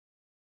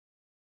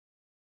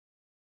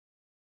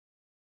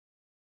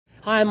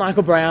Hi, I'm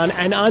Michael Brown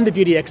and I'm the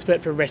beauty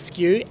expert for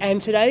Rescue, and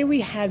today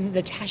we have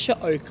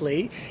Natasha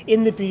Oakley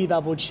in the beauty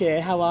bubble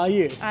chair. How are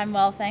you? I'm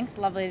well, thanks.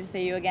 Lovely to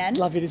see you again.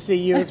 Lovely to see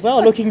you as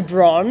well, looking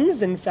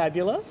bronzed and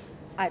fabulous.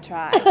 I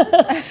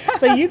try.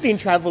 So you've been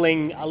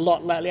travelling a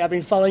lot lately. I've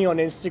been following you on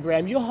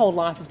Instagram. Your whole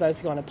life is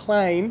basically on a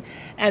plane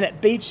and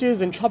at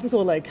beaches and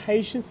tropical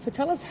locations. So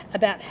tell us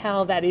about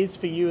how that is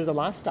for you as a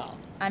lifestyle.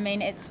 I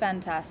mean, it's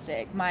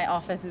fantastic. My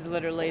office is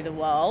literally the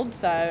world,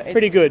 so it's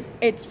pretty good.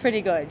 It's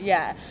pretty good,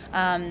 yeah.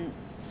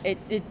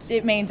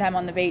 It means I'm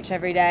on the beach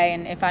every day,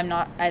 and if I'm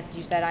not, as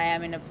you said, I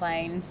am in a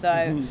plane.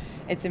 So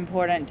it's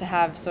important to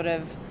have sort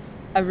of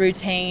a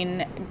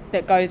routine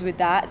that goes with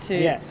that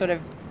to sort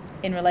of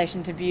in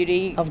relation to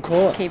beauty. Of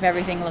course. Keep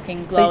everything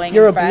looking glowing. So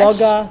you're and fresh. a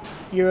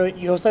blogger.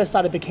 You also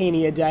started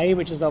Bikini-A-Day,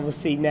 which is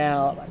obviously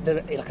now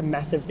like a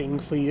massive thing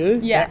for you.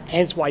 Yeah.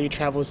 Hence why you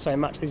travel so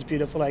much, these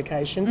beautiful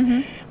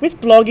locations. With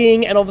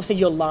blogging and obviously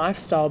your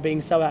lifestyle being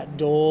so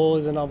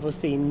outdoors and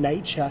obviously in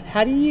nature,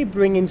 how do you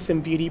bring in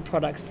some beauty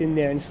products in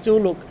there and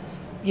still look,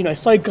 you know,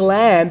 so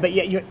glam, but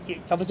yet you're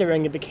obviously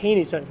wearing a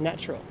bikini, so it's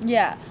natural?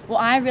 Yeah, well,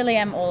 I really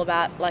am all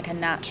about like a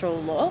natural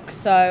look,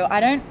 so I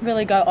don't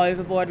really go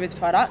overboard with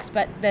products,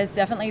 but there's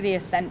definitely the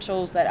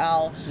essentials that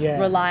I'll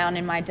rely on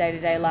in my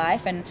day-to-day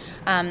life, and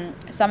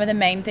some of the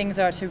main things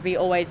are to be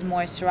always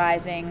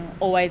moisturizing,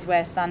 always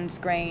wear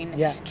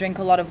sunscreen, drink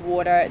a lot of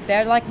water.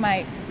 They're like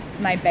my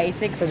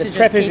basics so to the just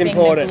prep is keeping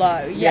important. the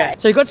glow. Yeah.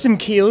 So you've got some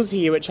Kiehl's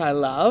here, which I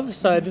love.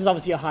 So this is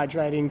obviously a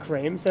hydrating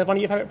cream. So one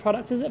of your favourite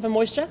products, is it, for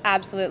moisture?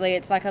 Absolutely.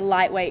 It's like a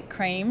lightweight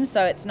cream,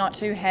 so it's not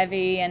too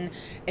heavy, and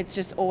it's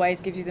just always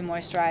gives you the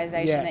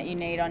moisturization that you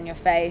need on your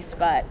face.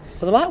 But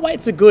well, the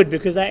lightweights are good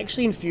because they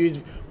actually infuse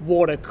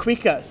water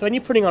quicker. So when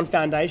you're putting on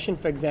foundation,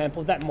 for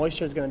example, that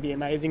moisture is going to be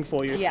amazing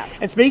for you. Yeah.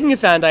 And speaking of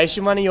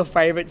foundation, one of your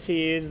favourites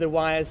here is the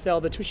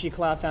YSL, the Tushy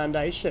Eclat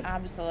foundation.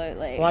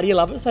 Absolutely. Why do you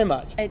love it so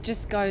much? It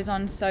just goes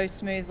on so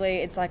smoothly.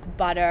 It's like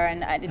butter,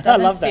 and it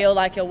doesn't feel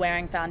like you're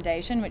wearing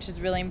foundation, which is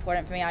really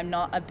important for me. I'm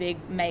not a big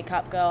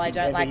makeup girl. I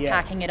don't like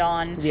packing it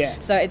on. Yeah.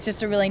 So it's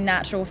just a really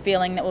natural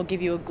feeling that will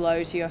give you a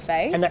glow to your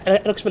face. And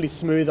it looks really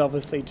smooth,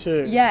 obviously,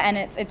 too. Yeah, and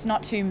it's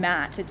not too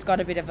matte. It's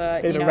got a bit of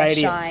a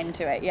shine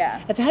to it.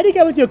 Yeah. And so how do you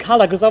go with your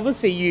colour? Because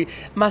obviously you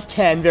must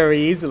tan very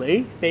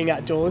easily, being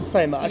outdoors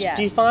so much. Yes.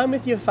 Do you find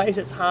with your face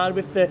it's hard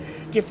with the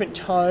different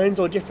tones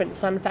or different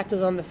sun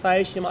factors on the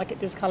face, you might get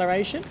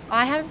discoloration?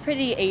 I have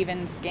pretty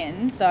even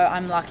skin, so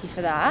I'm lucky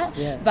for that.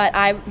 Yeah. But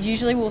I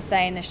usually will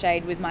stay in the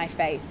shade with my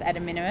face at a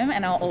minimum,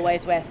 and I'll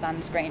always wear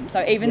sunscreen.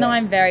 So even though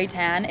I'm very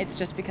tan, it's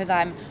just because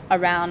I'm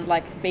around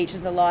like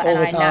beaches a lot and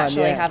I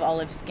naturally have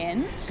olive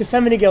skin. Because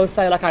so many girls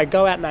say like I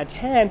go out and I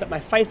tan, but my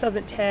face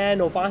doesn't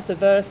tan, or vice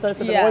versa.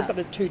 So they've always got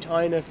this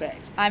two-tone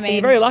effect. I mean, so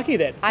you're very lucky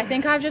then. I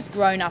think I've just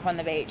grown up on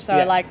the beach,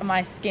 so like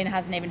my skin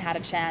hasn't even had a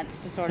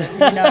chance to sort of, you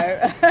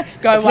know,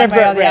 go one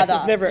way or the other.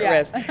 It's never at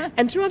rest.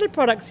 And two other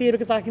products here,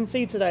 because I can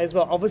see today as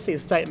well, obviously a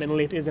statement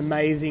lip is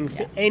amazing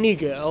for any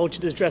girl to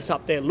just dress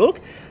up their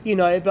look, you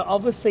know, but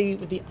obviously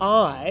with the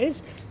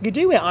eyes, you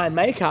do wear eye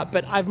makeup,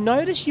 but I've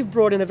noticed you've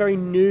brought in a very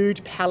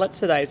nude palette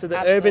today, so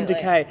the Urban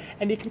Decay,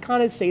 and you can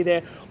kind of see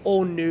they're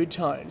all nude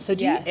tones. So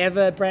do you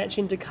ever branch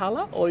into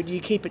colour, or do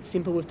you keep it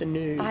simple with the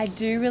nudes? I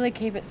do really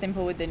keep it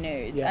simple with the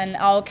nudes, and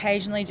I'll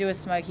occasionally do a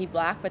smoky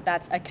black, but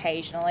that's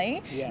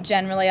occasionally.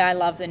 Generally, I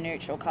love the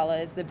neutral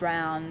colours, the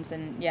browns,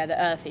 and the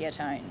earthier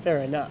tones. Fair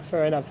enough,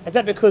 fair enough. Is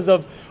that because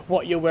of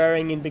what you're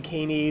wearing in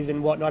bikinis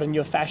and whatnot, in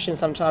your fashion,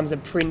 sometimes the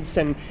prints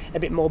and a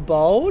bit more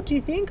bold, do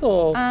you think,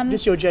 or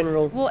just your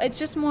general? Well, it's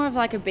just more of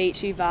like a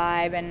beachy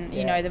vibe, and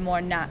you know, the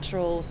more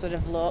natural sort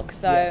of look.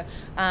 So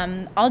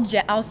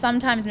I'll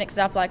sometimes mix it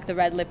up, like the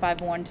red lip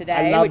I've worn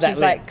today, which is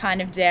like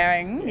kind of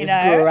daring. You know,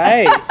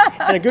 it's great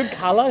and a good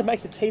colour. It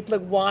makes the teeth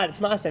look white.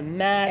 It's nice and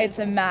matte. It's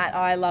a matte. Oh,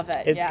 I love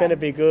it. It's going to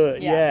be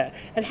good. Yeah.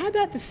 And how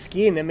about the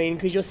skin? I mean,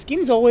 because your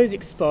skin's always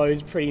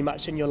exposed pretty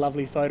much in your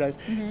lovely photos.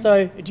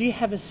 So do you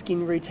have a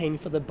skin routine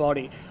for the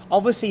body?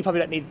 Obviously, you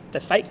probably don't need the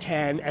fake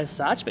tan as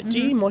such, but do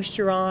you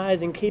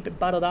moisturise and keep it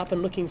buttered up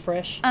and looking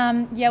fresh?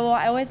 Yeah, well,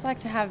 I always like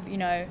to have, you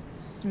know,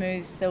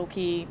 smooth,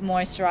 silky,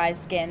 moisturised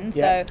skin.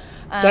 So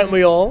don't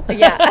we all?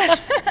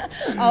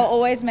 I'll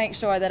always make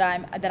sure that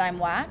I'm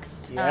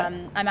waxed.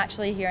 I'm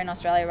actually here in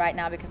Australia right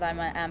now because I'm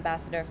an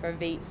ambassador for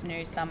Veet's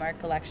new summer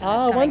collection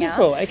that's coming out.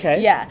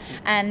 Okay. Yeah,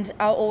 and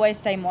I'll always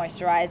stay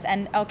moisturised,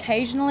 and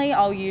occasionally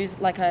I'll use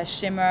like a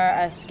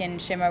skin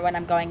shimmer when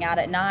I'm going out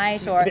at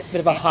night, or a bit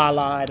of a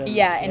highlight.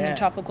 And, in a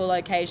tropical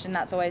location,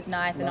 that's always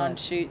nice, and on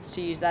shoots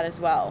to use that as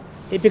well.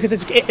 Because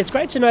it's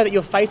great to know that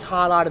your face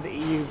highlighter that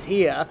you use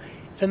here,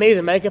 for me as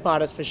a makeup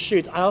artist for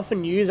shoots, I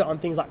often use it on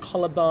things like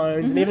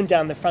collarbones and even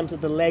down the front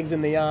of the legs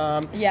and the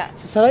arm. Yeah.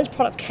 So those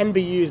products can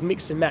be used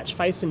mix and match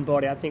face and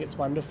body. I think it's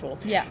wonderful.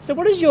 Yeah. So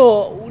what is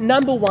your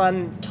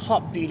 #1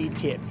 top beauty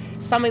tip?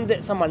 Something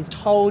that someone's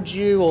told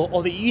you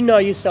or that you know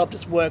yourself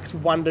just works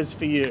wonders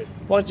for you.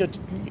 What is your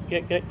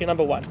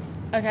 #1?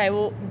 Okay,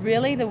 well,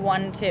 really the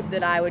one tip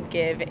that I would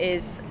give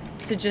is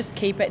to just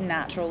keep it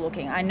natural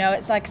looking. I know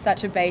it's like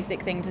such a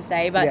basic thing to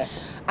say, but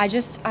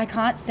I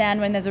can't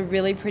stand when there's a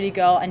really pretty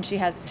girl and she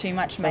has too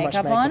much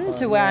makeup on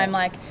to where I'm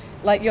like,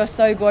 you're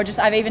so gorgeous.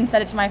 I've even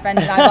said it to my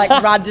friends and I've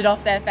like rubbed it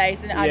off their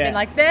face and I've been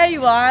like, there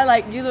you are,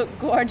 like you look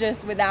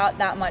gorgeous without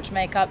that much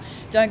makeup.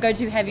 Don't go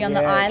too heavy on the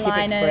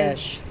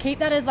eyeliners. Keep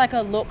that as like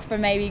a look for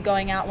maybe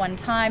going out one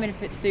time and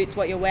if it suits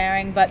what you're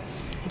wearing, but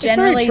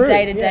generally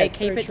day to day,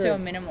 keep it to a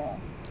minimal.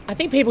 I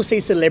think people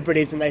see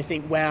celebrities and they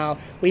think, wow,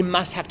 we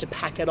must have to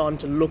pack it on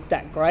to look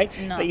that great.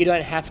 No. But you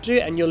don't have to,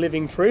 and you're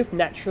living proof.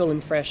 Natural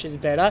and fresh is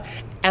better.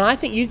 And I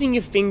think using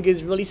your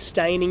fingers, really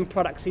staining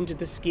products into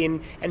the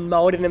skin and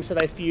moulding them so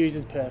they fuse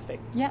is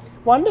perfect. Yeah.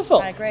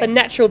 Wonderful. I agree. So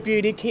natural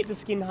beauty, keep the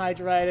skin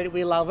hydrated.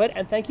 We love it.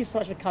 And thank you so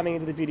much for coming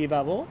into the Beauty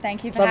Bubble.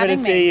 Thank you for having me.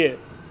 Lovely to see you.